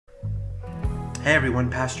Hey everyone,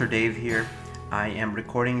 Pastor Dave here. I am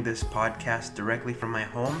recording this podcast directly from my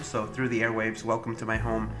home, so through the airwaves, welcome to my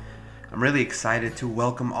home. I'm really excited to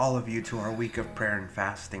welcome all of you to our week of prayer and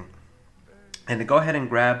fasting. And to go ahead and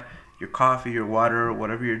grab your coffee, your water,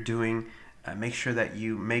 whatever you're doing, make sure that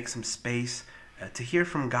you make some space to hear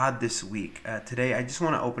from God this week. Today, I just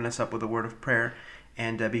want to open us up with a word of prayer.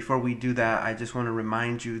 And before we do that, I just want to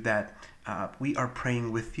remind you that we are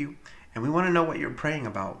praying with you, and we want to know what you're praying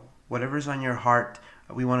about. Whatever's on your heart,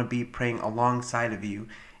 we want to be praying alongside of you.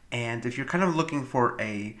 And if you're kind of looking for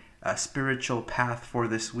a spiritual path for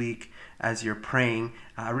this week as you're praying,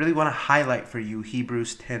 I really want to highlight for you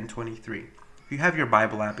Hebrews 10:23. If you have your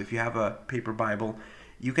Bible app, if you have a paper Bible,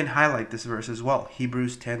 you can highlight this verse as well,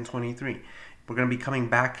 Hebrews 10:23. We're going to be coming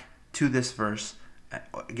back to this verse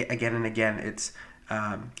again and again. It's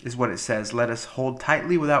is what it says. Let us hold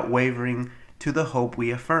tightly without wavering to the hope we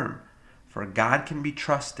affirm, for God can be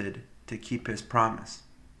trusted to keep his promise.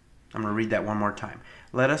 I'm going to read that one more time.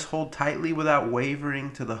 Let us hold tightly without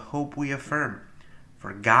wavering to the hope we affirm,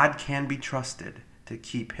 for God can be trusted to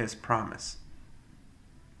keep his promise.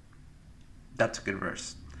 That's a good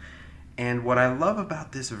verse. And what I love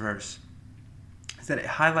about this verse is that it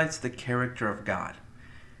highlights the character of God.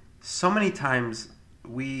 So many times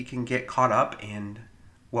we can get caught up in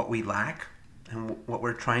what we lack and what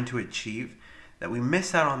we're trying to achieve, that we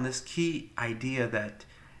miss out on this key idea that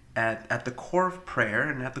at the core of prayer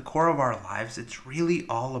and at the core of our lives, it's really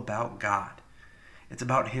all about God. It's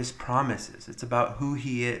about his promises. It's about who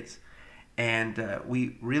he is. And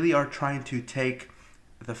we really are trying to take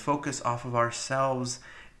the focus off of ourselves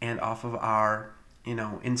and off of our,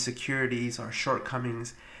 insecurities, our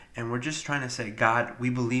shortcomings. And we're just trying to say, God, we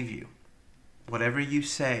believe you. Whatever you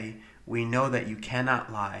say, we know that you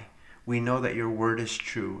cannot lie. We know that your word is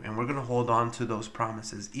true, and we're going to hold on to those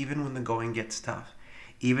promises even when the going gets tough,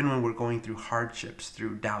 even when we're going through hardships,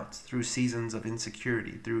 through doubts, through seasons of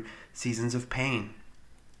insecurity, through seasons of pain.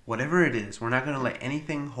 Whatever it is, we're not going to let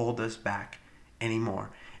anything hold us back anymore,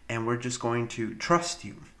 and we're just going to trust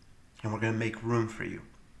you, and we're going to make room for you.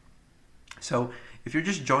 So if you're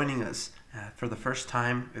just joining us for the first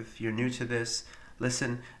time, if you're new to this,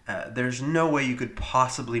 listen, there's no way you could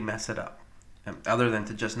possibly mess it up other than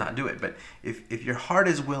to just not do it. But if your heart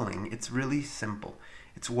is willing, it's really simple.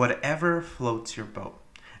 It's whatever floats your boat.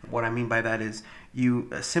 What I mean by that is you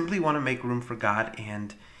simply want to make room for God.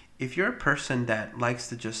 And if you're a person that likes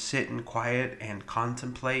to just sit in quiet and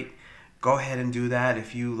contemplate, go ahead and do that.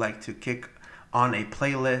 If you like to kick on a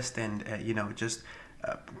playlist and, just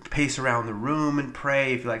pace around the room and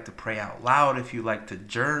pray, if you like to pray out loud, if you like to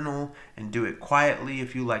journal and do it quietly,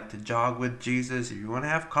 if you like to jog with Jesus, if you want to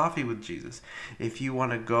have coffee with Jesus, if you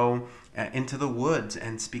want to go into the woods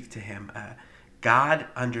and speak to him, God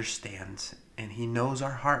understands and he knows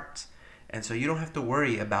our hearts. And so you don't have to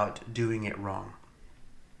worry about doing it wrong.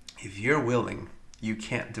 If you're willing, you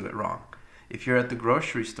can't do it wrong. If you're at the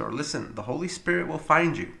grocery store, listen, the Holy Spirit will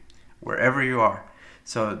find you wherever you are.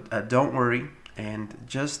 So don't worry. And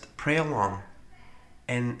just pray along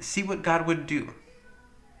and see what God would do.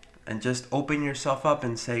 And just open yourself up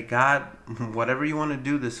and say, God, whatever you want to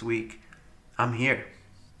do this week, I'm here.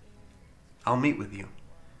 I'll meet with you.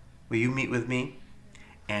 Will you meet with me?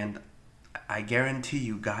 And I guarantee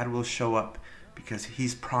you God will show up because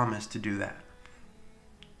he's promised to do that.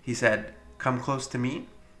 He said, come close to me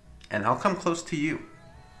and I'll come close to you.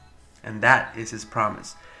 And that is his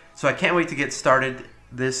promise. So I can't wait to get started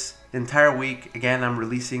this entire week. Again, I'm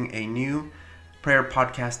releasing a new prayer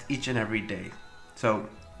podcast each and every day. So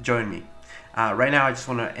join me. Right now, I just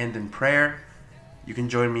want to end in prayer. You can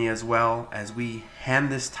join me as well as we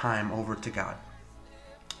hand this time over to God.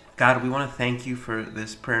 God, we want to thank you for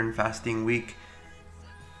this prayer and fasting week.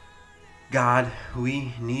 God,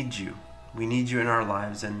 we need you. We need you in our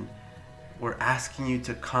lives, and we're asking you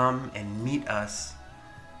to come and meet us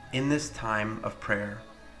in this time of prayer.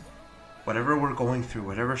 Whatever we're going through,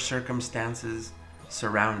 whatever circumstances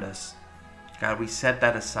surround us, God, we set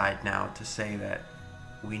that aside now to say that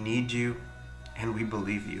we need you and we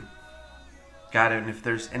believe you. God, and if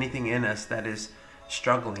there's anything in us that is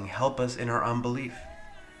struggling, help us in our unbelief,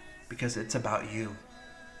 because it's about you.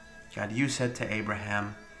 God, you said to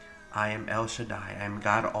Abraham, I am El Shaddai, I am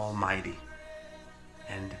God Almighty.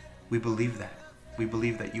 And we believe that. We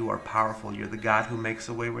believe that you are powerful. You're the God who makes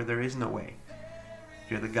a way where there is no way.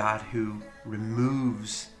 You're the God who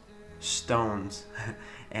removes stones.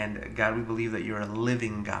 And God, we believe that you're a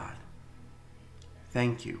living God.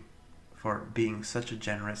 Thank you for being such a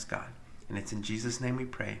generous God. And it's in Jesus' name we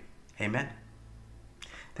pray. Amen.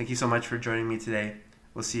 Thank you so much for joining me today.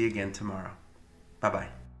 We'll see you again tomorrow.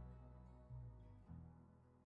 Bye-bye.